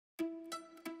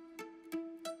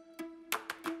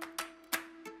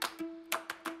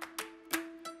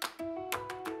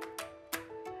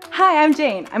Hi, I'm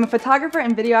Jane. I'm a photographer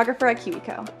and videographer at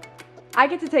KiwiCo. I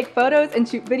get to take photos and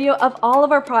shoot video of all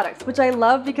of our products, which I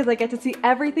love because I get to see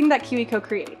everything that KiwiCo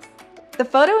creates. The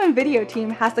photo and video team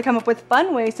has to come up with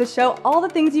fun ways to show all the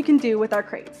things you can do with our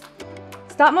crates.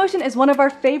 Stop motion is one of our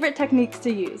favorite techniques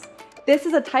to use. This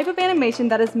is a type of animation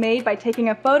that is made by taking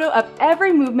a photo of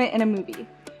every movement in a movie.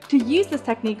 To use this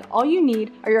technique, all you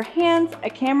need are your hands, a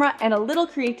camera, and a little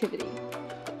creativity.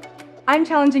 I'm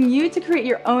challenging you to create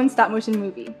your own stop motion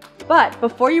movie. But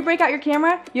before you break out your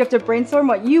camera, you have to brainstorm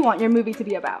what you want your movie to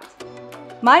be about.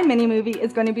 My mini movie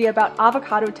is going to be about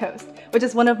avocado toast, which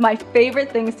is one of my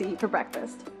favorite things to eat for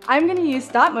breakfast. I'm going to use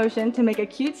stop motion to make a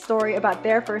cute story about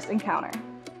their first encounter.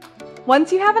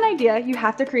 Once you have an idea, you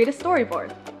have to create a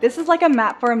storyboard. This is like a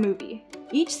map for a movie.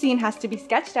 Each scene has to be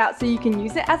sketched out so you can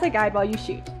use it as a guide while you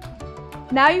shoot.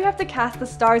 Now you have to cast the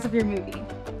stars of your movie.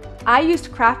 I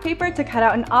used craft paper to cut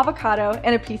out an avocado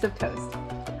and a piece of toast.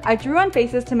 I drew on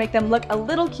faces to make them look a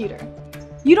little cuter.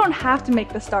 You don't have to make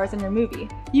the stars in your movie.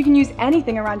 You can use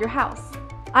anything around your house.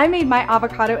 I made my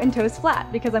avocado and toast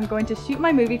flat because I'm going to shoot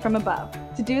my movie from above.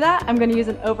 To do that, I'm going to use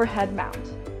an overhead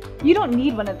mount. You don't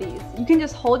need one of these. You can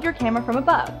just hold your camera from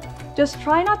above. Just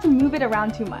try not to move it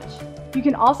around too much. You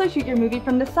can also shoot your movie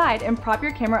from the side and prop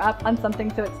your camera up on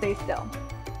something so it stays still.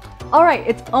 Alright,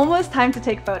 it's almost time to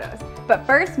take photos, but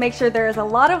first make sure there is a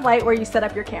lot of light where you set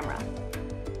up your camera.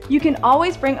 You can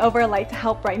always bring over a light to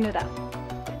help brighten it up.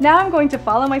 Now I'm going to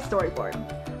follow my storyboard.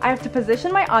 I have to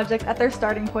position my objects at their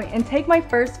starting point and take my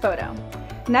first photo.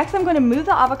 Next, I'm going to move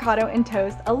the avocado and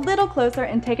toast a little closer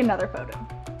and take another photo.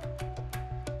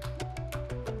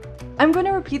 I'm going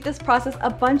to repeat this process a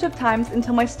bunch of times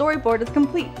until my storyboard is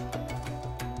complete.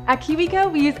 At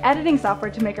KiwiCo, we use editing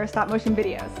software to make our stop motion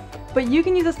videos, but you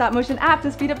can use a stop motion app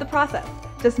to speed up the process.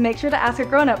 Just make sure to ask a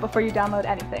grown-up before you download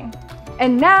anything.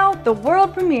 And now, the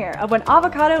world premiere of When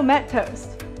Avocado Met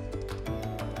Toast.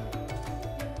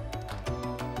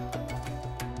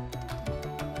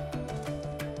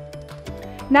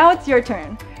 Now it's your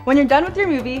turn. When you're done with your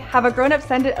movie, have a grown-up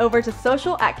send it over to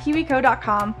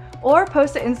social@kiwico.com or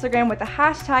post to Instagram with the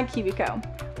hashtag KiwiCo.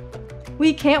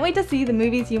 We can't wait to see the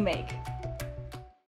movies you make.